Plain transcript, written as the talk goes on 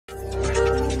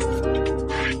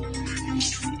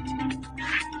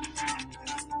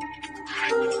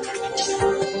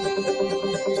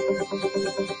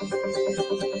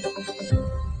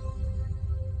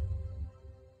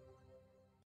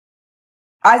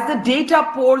As the data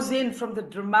pours in from the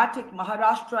dramatic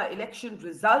Maharashtra election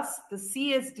results, the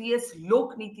CSDS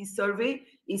Lokniti survey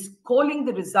is calling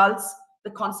the results the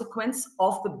consequence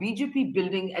of the BJP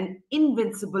building an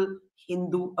invincible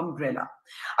Hindu umbrella.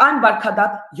 I'm Barkha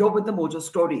Dutt, you're with the Mojo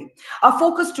story. Our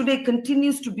focus today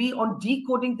continues to be on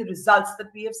decoding the results that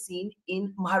we have seen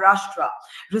in Maharashtra.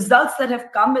 Results that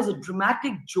have come as a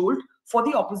dramatic jolt for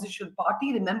the opposition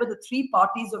party. Remember, the three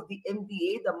parties of the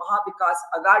MDA, the Mahavikas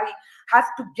Aghadi, have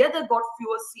together got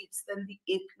fewer seats than the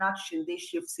Eknath Shinde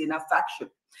Shiv Sena faction.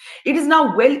 It is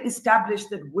now well established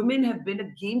that women have been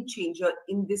a game changer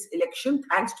in this election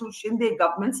thanks to Shinde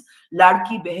government's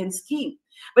Ladki Behan scheme.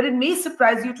 But it may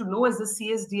surprise you to know, as the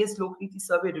CSDS Lokniti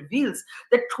survey reveals,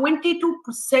 that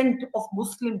 22% of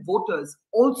Muslim voters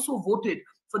also voted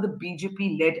for the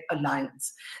BJP-led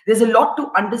alliance. There's a lot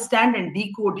to understand and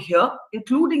decode here,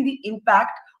 including the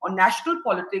impact on national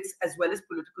politics as well as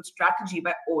political strategy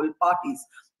by all parties.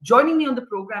 Joining me on the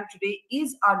program today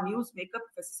is our newsmaker,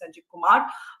 Professor Sanjay Kumar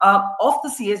of the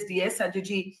CSDS. Sanjay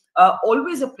ji,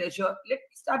 always a pleasure. Let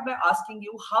me start by asking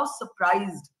you how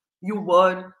surprised you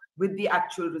were with the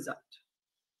actual result.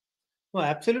 No,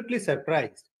 absolutely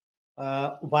surprised.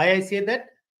 Why I say that?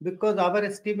 Because our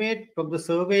estimate from the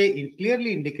survey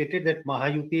clearly indicated that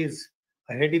Mahayuti is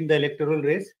ahead in the electoral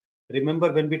race.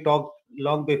 Remember, when we talked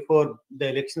long before the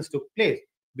elections took place,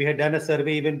 we had done a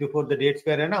survey even before the dates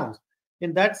were announced.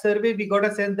 In that survey, we got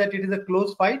a sense that it is a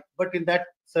close fight, but in that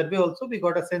survey also, we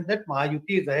got a sense that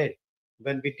Mahayuti is ahead.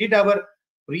 When we did our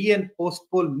pre and post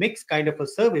poll mix kind of a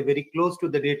survey, very close to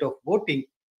the date of voting,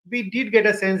 we did get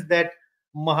a sense that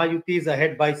Mahayuti is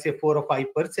ahead by, say, 4 or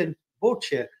 5% vote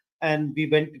share. And we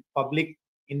went public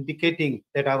indicating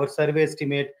that our survey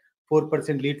estimate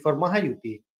 4% lead for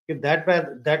Mahayuti. If that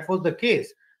was the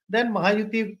case, then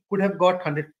Mahayuti could have got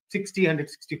 160,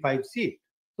 165 seats.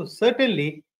 So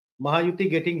certainly, Mahayuti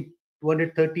getting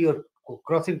 230 or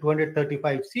crossing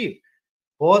 235 seats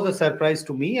was a surprise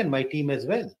to me and my team as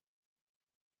well.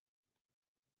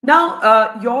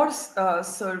 Now, your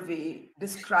survey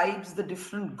describes the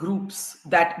different groups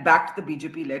that backed the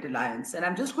BJP-led alliance. And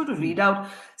I'm just going to read out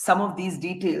some of these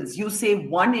details. You say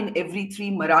 1 in every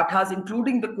 3 Marathas,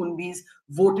 including the Kunbis,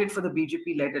 voted for the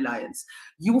BJP-led alliance.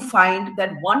 You find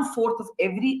that 1/4 of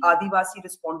every Adivasi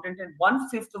respondent and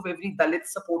 1/5 of every Dalit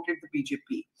supported the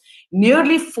BJP.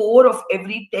 Nearly 4 of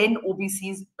every 10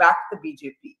 OBCs backed the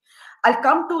BJP. I'll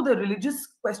come to the religious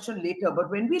question later,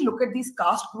 but when we look at these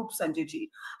caste groups, Sanjay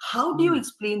ji, how do you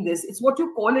explain this? It's what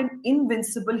you call an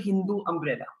invincible Hindu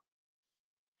umbrella.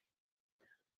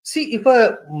 See, if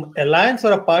an alliance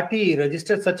or a party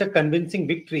registers such a convincing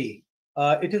victory,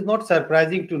 it is not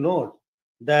surprising to note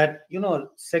that,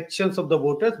 sections of the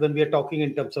voters, when we are talking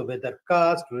in terms of whether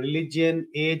caste, religion,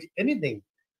 age, anything,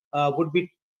 would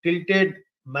be tilted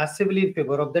massively in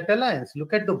favor of that alliance.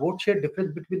 Look at the vote share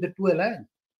difference between the two alliances.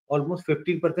 Almost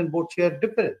 15% vote share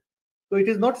difference. So it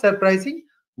is not surprising.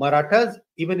 Marathas,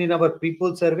 even in our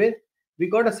pre-poll survey, we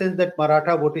got a sense that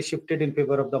Maratha vote is shifted in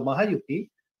favor of the Mahayuti,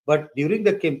 but during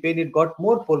the campaign, it got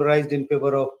more polarized in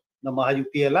favor of the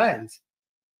Mahayuti alliance.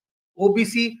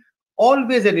 OBC,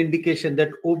 always an indication that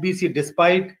OBC,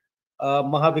 despite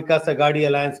Mahavikas Aghadi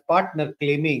alliance partner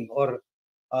claiming or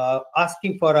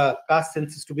asking for a caste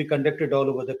census to be conducted all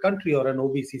over the country or an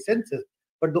OBC census,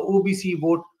 but the OBC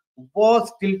vote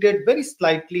was tilted very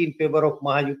slightly in favor of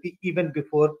Mahayuti even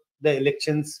before the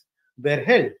elections were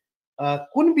held.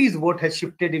 Kunbi's vote has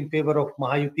shifted in favor of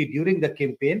Mahayuti during the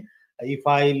campaign. If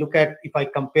I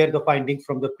compare the findings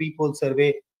from the pre-poll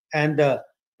survey and the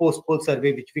post-poll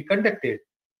survey which we conducted,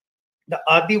 the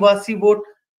Adivasi vote,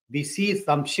 we see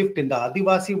some shift in the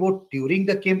Adivasi vote during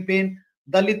the campaign,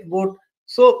 Dalit vote.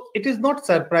 So it is not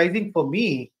surprising for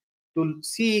me to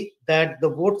see that the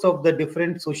votes of the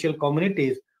different social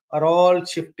communities are all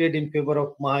shifted in favor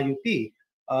of Mahayuti,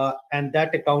 and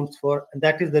that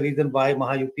is the reason why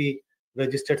Mahayuti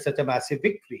registered such a massive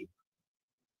victory.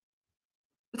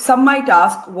 Some might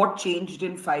ask what changed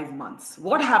in 5 months.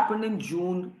 What happened in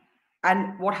June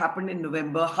and what happened in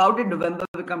November? How did November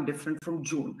become different from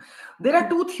June? There are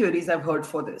 2 theories I've heard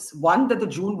for this. One, that the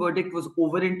June verdict was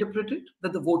overinterpreted,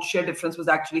 that the vote share difference was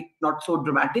actually not so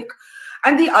dramatic.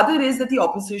 And the other is that the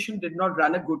opposition did not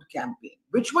run a good campaign.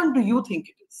 Which one do you think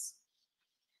it is?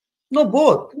 No,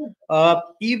 both.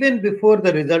 Even before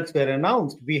the results were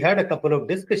announced, we had a couple of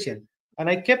discussions, and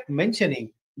I kept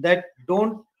mentioning that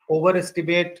don't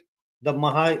overestimate the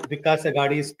Mahavikas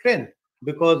Aghadi's strength,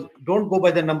 because don't go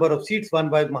by the number of seats won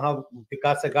by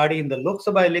Mahavikas Aghadi in the Lok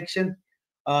Sabha election.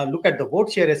 Look at the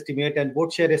vote share estimate, and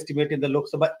vote share estimate in the Lok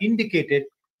Sabha indicated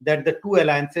that the two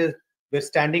alliances were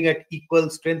standing at equal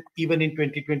strength even in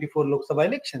 2024 Lok Sabha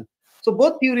election. So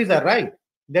both theories are right,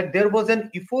 that there was an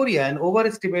euphoria and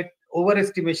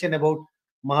overestimation about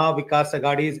Maha Vikas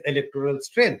Aghadi's electoral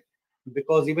strength,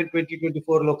 because even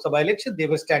 2024 Lok Sabha election, they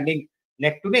were standing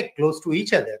neck to neck, close to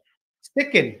each other.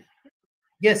 Second,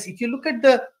 yes, if you look at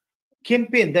the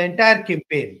campaign, the entire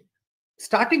campaign,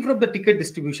 starting from the ticket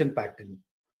distribution pattern,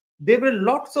 there were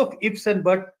lots of ifs and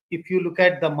buts. If you look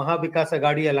at the Mahavikas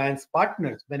Aghadi alliance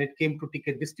partners, when it came to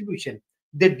ticket distribution,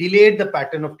 they delayed the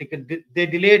pattern of ticket. They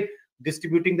delayed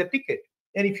distributing the ticket.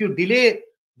 And if you delay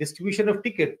distribution of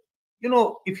ticket,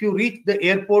 if you reach the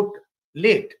airport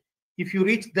late, if you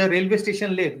reach the railway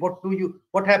station late,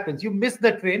 what happens? You miss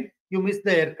the train, you miss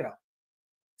the aircraft.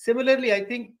 Similarly, I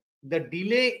think the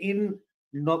delay in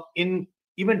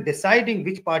even deciding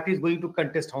which party is going to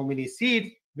contest how many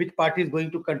seats, which party is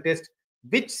going to contest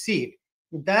which seat,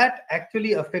 that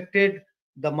actually affected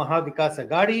the Mahavikas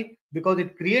Aghadi, because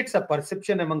it creates a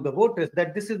perception among the voters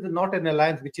that this is not an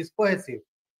alliance which is cohesive.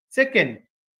 Second,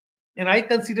 and I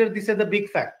consider this as a big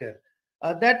factor,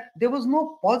 that there was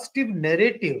no positive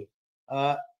narrative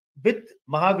with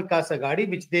Mahavikas Aghadi,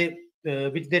 which they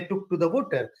took to the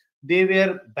voter. They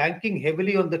were banking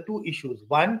heavily on the two issues: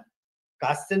 one,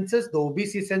 caste census, the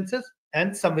OBC census,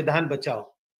 and Samvidhan Bachao.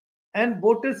 And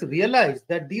voters realized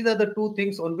that these are the two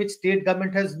things on which state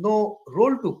government has no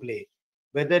role to play,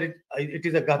 whether it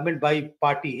is a government by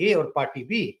party A or party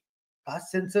B.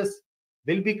 Caste census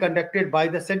will be conducted by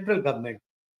the central government.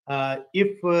 So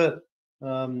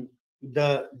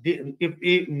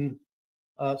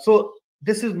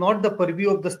this is not the purview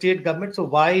of the state government. So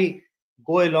why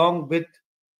go along with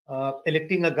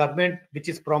electing a government which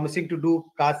is promising to do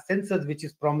caste census, which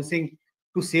is promising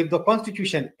to save the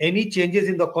constitution? Any changes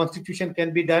in the constitution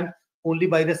can be done only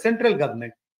by the central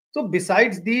government. So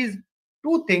besides these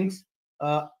two things,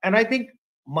 and I think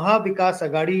Mahavikas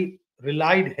Aghadi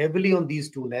relied heavily on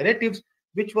these two narratives,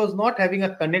 which was not having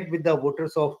a connect with the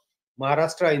voters of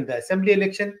Maharashtra in the assembly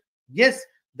election. Yes,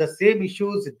 the same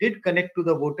issues did connect to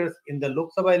the voters in the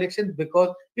Lok Sabha election,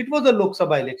 because it was a Lok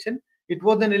Sabha election. It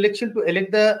was an election to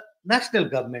elect the national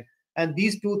government, and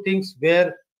these two things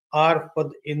are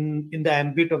in the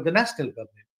ambit of the national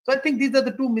government. So I think these are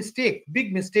the two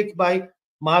big mistakes by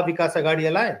Mahavikas Aghadi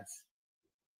alliance.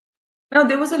 Now,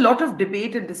 there was a lot of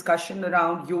debate and discussion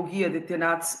around Yogi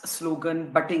Adityanath's slogan,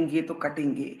 Batenge to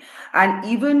Katenge. And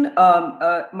even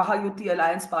Mahayuti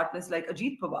alliance partners like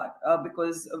Ajit Pawar,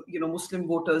 because Muslim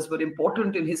voters were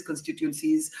important in his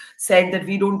constituencies, said that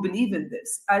we don't believe in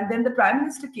this. And then the Prime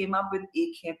Minister came up with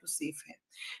Ek Hai to Save Hai.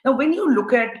 Now, when you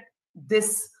look at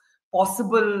this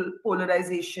possible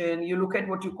polarization, you look at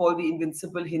what you call the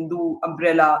invincible Hindu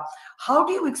umbrella, how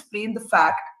do you explain the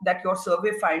fact that your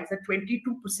survey finds that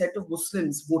 22% of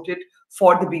Muslims voted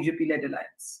for the BJP-led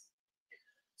alliance?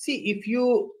 See, if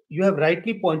you have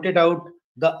rightly pointed out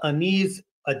the unease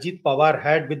Ajit Pawar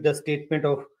had with the statement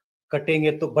of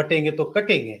batenge to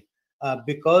katenge,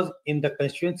 because in the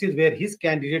constituencies where his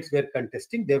candidates were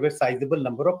contesting, there were sizable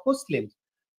number of Muslims.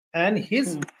 And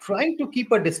he's trying to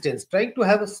keep a distance, trying to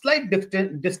have a slight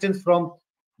distance from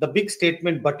the big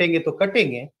statement batenge to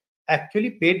katenge, actually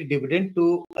paid dividend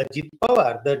to Ajit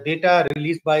Pawar. The data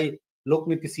released by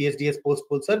Lokniti-CSDS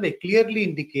post-poll survey clearly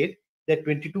indicate that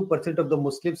 22% of the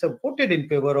Muslims have voted in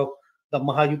favor of the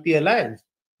Mahayuti alliance,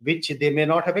 which they may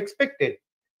not have expected.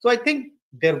 So I think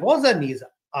there was unease.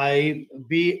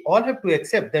 We all have to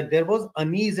accept that there was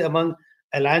unease among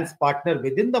alliance partner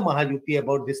within the Mahayuti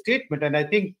about this statement, and I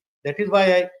think that is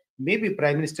why maybe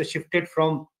Prime Minister shifted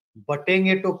from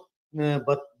batenge to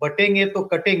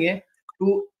katenge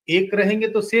to ek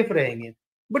rahenge to safe rahenge.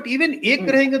 But even ek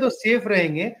rahenge to safe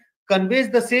rahenge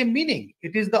conveys the same meaning.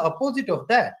 It is the opposite of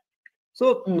that.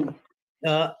 So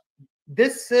I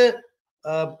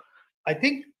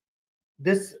think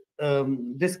this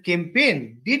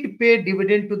campaign did pay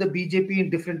dividend to the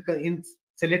BJP in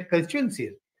select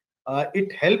constituencies.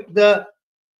 It helped the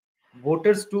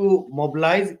voters to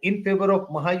mobilize in favor of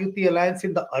Mahayuti alliance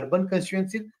in the urban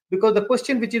constituencies, because the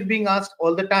question which is being asked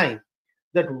all the time,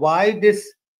 that why this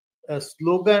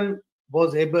slogan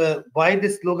worked in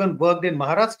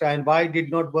Maharashtra and why did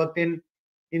not work in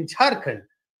Jharkhand,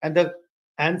 and the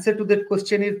answer to that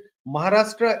question is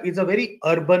Maharashtra is a very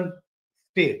urban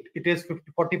state. It is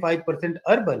 45%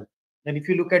 urban, and if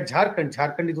you look at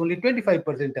Jharkhand is only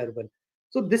 25% urban.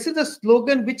 So this is a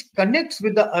slogan which connects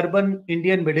with the urban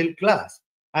Indian middle class.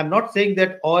 I'm not saying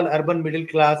that all urban middle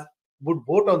class would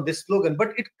vote on this slogan, but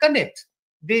it connects.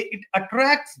 It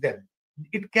attracts them.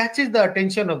 It catches the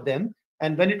attention of them.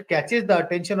 And when it catches the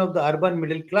attention of the urban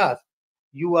middle class,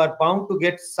 you are bound to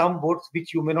get some votes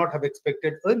which you may not have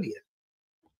expected earlier.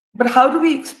 But how do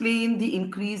we explain the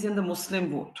increase in the Muslim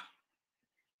vote?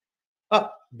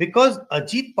 Because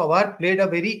Ajit Pawar played a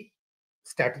very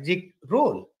strategic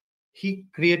role. He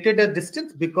created a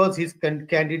distance because his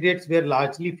candidates were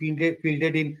largely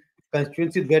fielded in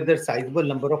constituencies where there's sizable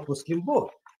number of Muslim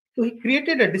vote. So he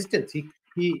created a distance.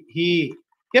 He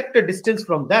kept a distance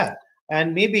from that,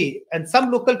 and some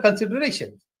local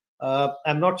considerations.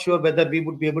 I'm not sure whether we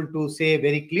would be able to say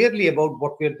very clearly about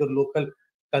what were the local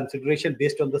consideration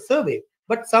based on the survey,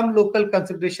 but some local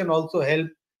consideration also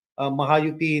helped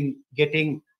Mahayuti in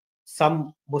getting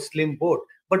some Muslim vote.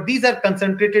 But these are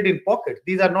concentrated in pockets.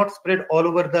 These are not spread all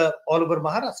over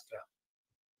Maharashtra.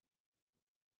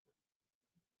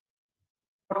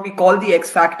 What we call the X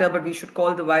factor, but we should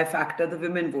call the Y factor, the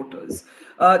women voters.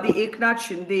 The Eknath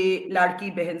Shinde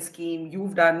Ladki Behan scheme,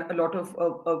 you've done a lot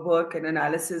of work and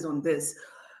analysis on this.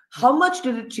 How much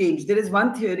did it change? There is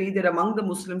one theory that among the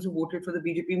Muslims who voted for the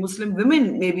BJP, Muslim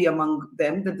women may be among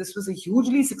them, that this was a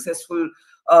hugely successful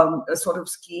sort of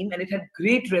scheme and it had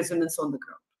great resonance on the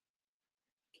ground.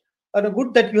 And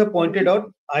good that you have pointed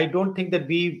out. I don't think that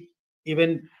we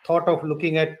even thought of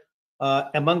looking at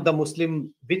among the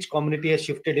Muslim which community has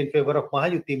shifted in favor of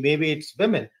Mahayuti. Maybe it's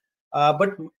women.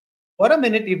 But for a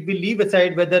minute, if we leave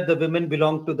aside whether the women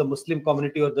belong to the Muslim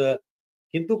community or the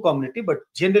Hindu community, but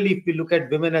generally, if we look at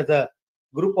women as a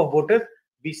group of voters,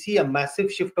 we see a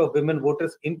massive shift of women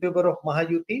voters in favor of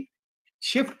Mahayuti.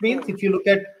 Shift means if you look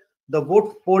at the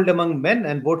votes polled among men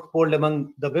and votes polled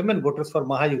among the women voters for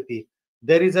Mahayuti,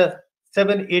 there is a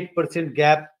 7-8%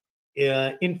 gap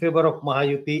in favor of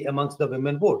Mahayuti amongst the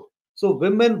women vote. So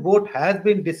women vote has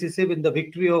been decisive in the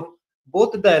victory of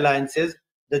both the alliances,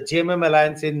 the JMM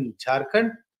alliance in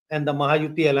Jharkhand and the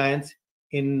Mahayuti alliance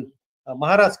in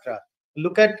Maharashtra.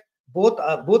 Look at both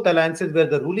alliances where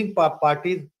the ruling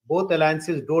parties, both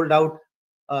alliances doled out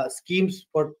schemes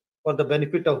for the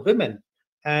benefit of women.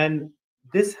 And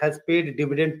this has paid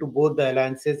dividend to both the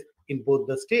alliances in both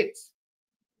the states.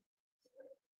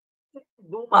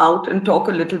 Zoom out and talk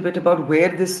a little bit about where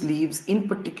this leaves, in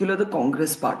particular, the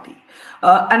Congress party.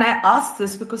 And I ask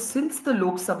this because since the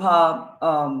Lok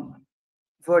Sabha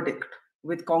verdict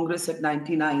with Congress at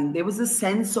 99, there was a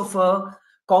sense of a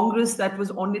Congress that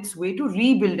was on its way to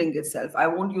rebuilding itself. I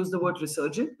won't use the word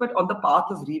resurgent, but on the path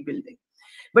of rebuilding.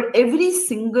 But every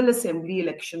single assembly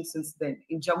election since then,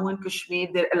 in Jammu and Kashmir,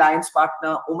 their alliance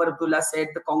partner, Omar Abdullah, said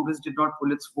the Congress did not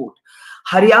pull its vote.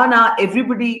 Haryana,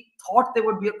 everybody thought there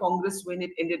would be a Congress win.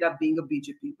 It ended up being a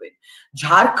BJP win.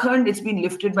 Jharkhand, it's been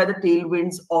lifted by the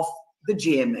tailwinds of the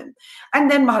JMM.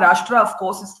 And then Maharashtra, of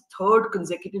course, is the third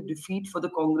consecutive defeat for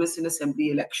the Congress in assembly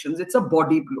elections. It's a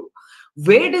body blow.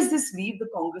 Where does this leave the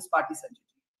Congress party,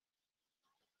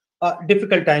 Sanjay?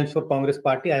 Difficult times for Congress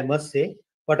party, I must say.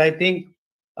 But I think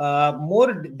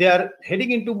they are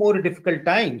heading into more difficult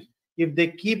times if they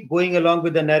keep going along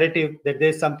with the narrative that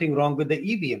there's something wrong with the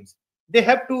EVMs. They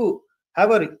have to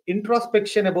have an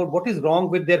introspection about what is wrong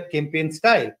with their campaign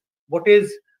style. What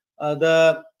is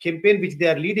the campaign which they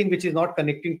are leading, which is not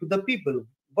connecting to the people?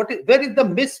 Where is the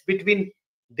miss between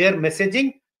their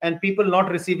messaging and people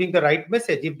not receiving the right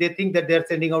message if they think that they're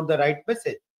sending out the right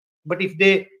message? But if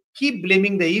they keep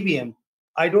blaming the EVM,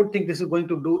 I don't think this is going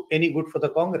to do any good for the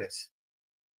Congress.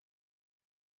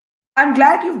 I'm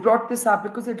glad you've brought this up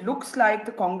because it looks like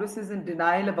the Congress is in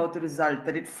denial about the result,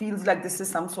 that it feels like this is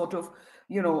some sort of,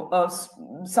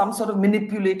 some sort of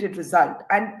manipulated result.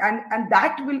 And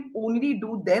that will only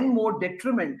do them more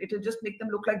detriment. It will just make them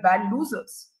look like bad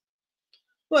losers.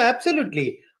 No,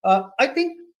 absolutely. I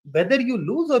think whether you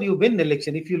lose or you win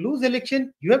election, if you lose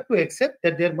election, you have to accept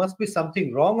that there must be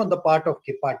something wrong on the part of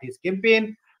party's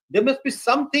campaign. There must be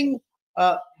something,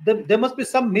 there must be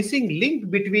some missing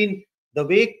link between the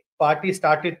way party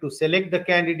started to select the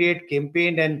candidate,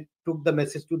 campaigned, and took the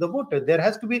message to the voter. There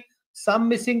has to be some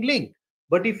missing link.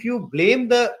 But if you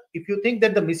think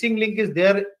that the missing link is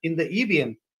there in the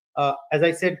EVM, as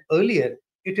I said earlier,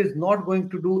 it is not going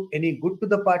to do any good to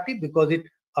the party because it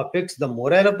affects the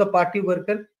morale of the party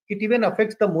worker. It even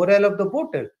affects the morale of the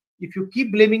voter. If you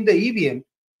keep blaming the EVM,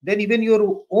 then even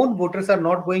your own voters are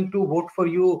not going to vote for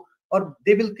you, or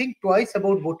they will think twice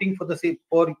about voting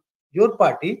for your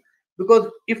party. Because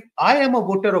if I am a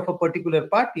voter of a particular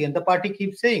party and the party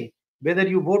keeps saying whether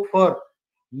you vote for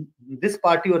this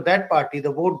party or that party,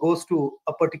 the vote goes to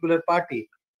a particular party,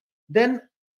 then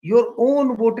your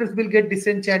own voters will get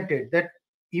disenchanted that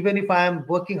even if I am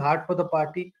working hard for the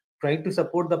party, trying to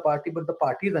support the party, but the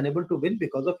party is unable to win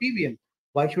because of EVM,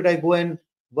 why should I go and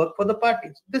work for the party?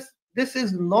 This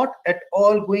is not at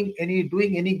all doing any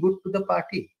good to the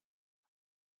party.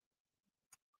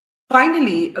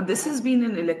 Finally, this has been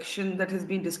an election that has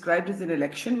been described as an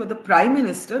election where the Prime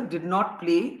Minister did not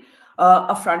play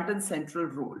a front and central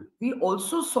role. We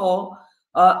also saw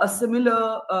a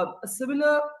similar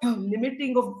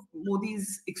limiting of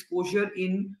Modi's exposure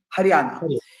in Haryana.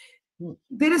 Hmm.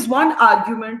 There is one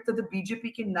argument that the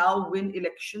BJP can now win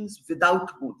elections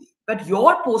without Modi. But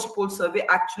your post-poll survey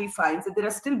actually finds that there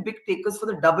are still big takers for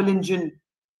the double engine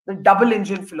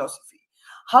philosophy.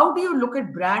 How do you look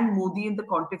at brand Modi in the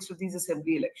context of these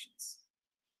assembly elections?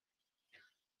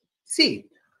 See,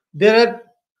 there are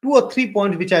 2 or 3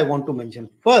 points which I want to mention.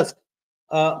 First,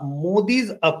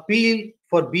 Modi's appeal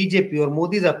for BJP or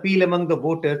Modi's appeal among the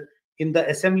voters in the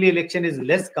assembly election is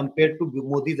less compared to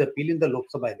Modi's appeal in the Lok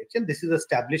Sabha election. This is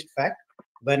established fact.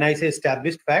 When I say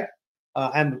established fact,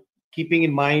 I'm keeping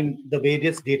in mind the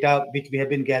various data which we have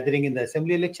been gathering in the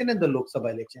assembly election and the Lok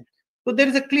Sabha election. So there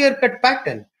is a clear-cut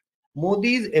pattern.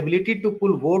 Modi's ability to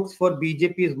pull votes for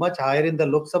BJP is much higher in the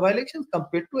Lok Sabha elections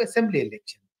compared to assembly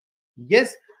elections.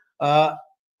 Yes, uh,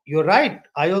 you're right.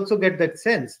 I also get that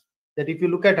sense that if you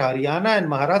look at Haryana and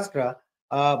Maharashtra,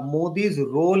 Modi's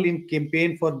role in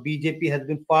campaign for BJP has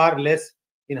been far less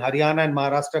in Haryana and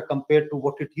Maharashtra compared to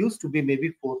what it used to be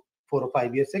maybe 4 or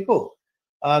 5 years ago.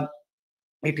 Uh,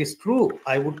 it is true.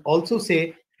 I would also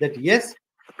say that yes,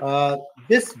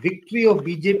 this victory of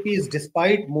BJP is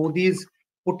despite Modi's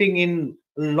putting in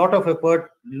a lot of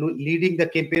effort leading the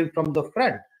campaign from the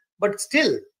front. But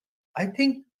still, I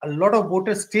think a lot of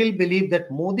voters still believe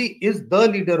that Modi is the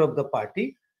leader of the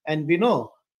party. And we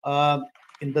know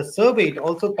in the survey, it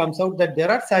also comes out that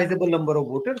there are sizable number of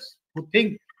voters who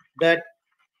think that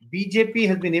BJP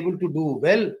has been able to do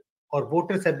well, or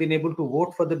voters have been able to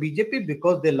vote for the BJP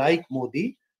because they like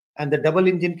Modi and the double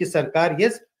engine ki sarkar.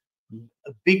 Yes,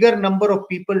 a bigger number of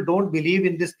people don't believe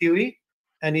in this theory.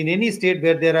 And in any state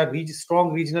where there are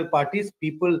strong regional parties,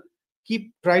 people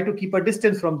try to keep a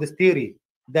distance from this theory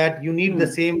that you need the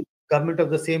same government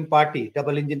of the same party,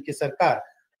 double engine ki sarkar,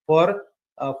 for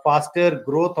faster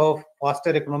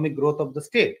economic growth of the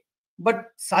state. But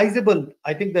sizable,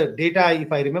 I think the data,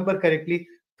 if I remember correctly,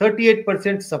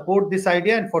 38% support this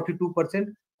idea and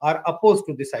 42% are opposed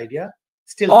to this idea.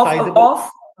 Still sizable. Of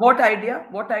what idea?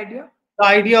 What idea? The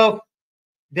idea of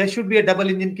there should be a double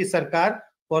engine ki sarkar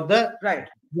for the Right.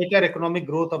 better economic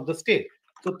growth of the state.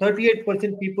 So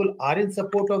 38% people are in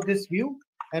support of this view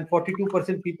and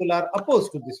 42% people are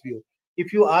opposed to this view.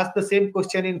 If you ask the same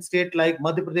question in state like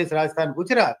Madhya Pradesh, Rajasthan,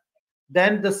 Gujarat,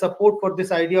 then the support for this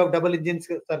idea of double engine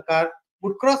sarkar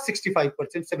would cross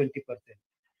 65%, 70%.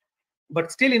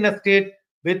 But still in a state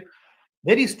with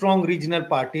very strong regional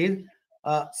parties,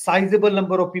 a sizable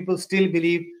number of people still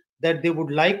believe that they would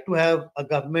like to have a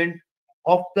government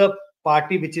of the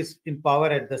party which is in power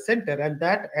at the center. And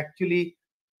that actually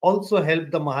also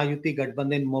helped the Mahayuti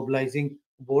Gadbandhan in mobilizing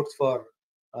votes for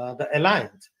the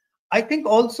alliance. I think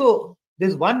also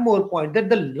there's one more point that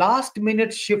the last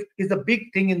minute shift is a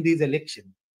big thing in these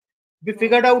elections. We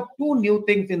figured out two new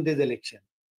things in this election.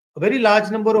 A very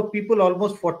large number of people,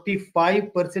 almost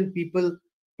 45% people,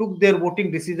 took their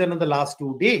voting decision in the last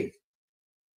 2 days.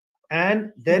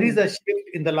 And there is a shift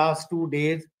in the last 2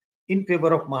 days in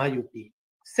favor of Mahayuti.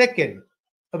 Second,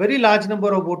 a very large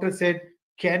number of voters said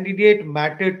candidate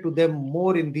mattered to them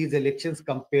more in these elections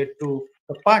compared to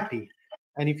the party.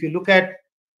 And if you look at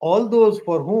all those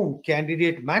for whom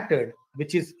candidate mattered,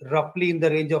 which is roughly in the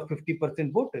range of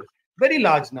 50% voters, very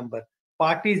large number.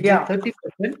 Parties did 30%.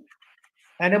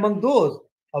 And among those,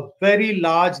 a very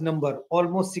large number,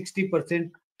 almost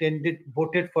 60%,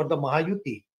 voted for the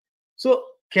Mahayuti. So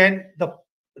can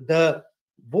the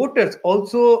voters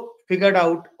also figured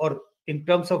out, or in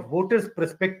terms of voters'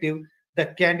 perspective, the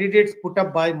candidates put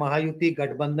up by Mahayuti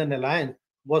Gadbandhan Alliance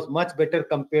was much better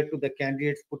compared to the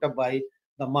candidates put up by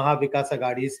the Mahavikas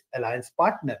Aghadi's alliance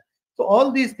partner. So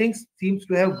all these things seems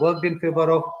to have worked in favor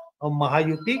of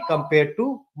Mahayuti compared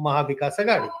to Mahavikas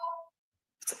Aghadi.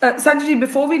 Sanjay,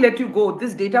 before we let you go,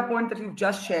 this data point that you've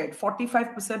just shared,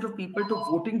 45% of people took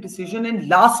voting decision in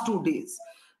last 2 days.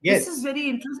 Yes. This is very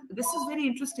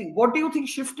interesting. What do you think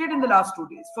shifted in the last 2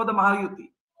 days for the Mahayuti?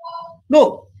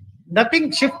 No,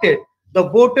 nothing shifted. The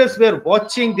voters were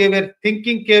watching, they were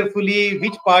thinking carefully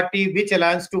which party, which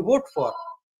alliance to vote for.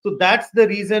 So that's the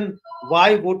reason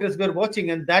why voters were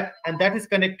watching, and that is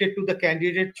connected to the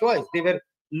candidate choice. They were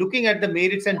looking at the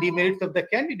merits and demerits of the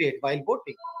candidate while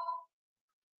voting.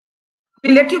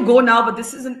 We'll let you go now, but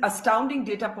this is an astounding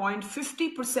data point.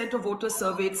 50% of voters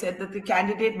surveyed said that the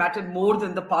candidate mattered more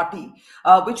than the party,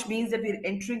 which means that we're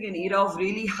entering an era of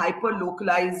really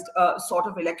hyper-localized sort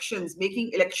of elections,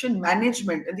 making election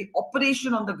management and the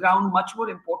operation on the ground much more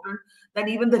important than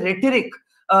even the rhetoric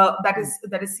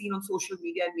that is seen on social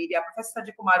media and media. Professor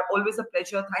Sanjay Kumar, always a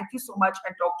pleasure. Thank you so much,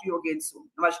 and talk to you again soon.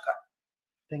 Namaskar.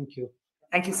 Thank you.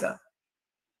 Thank you, sir.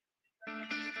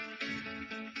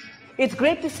 It's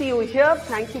great to see you here.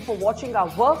 Thank you for watching our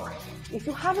work. If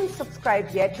you haven't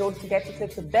subscribed yet, don't forget to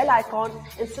click the bell icon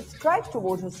and subscribe to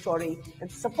Voter Story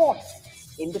and support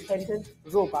independent,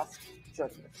 robust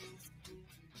journalism.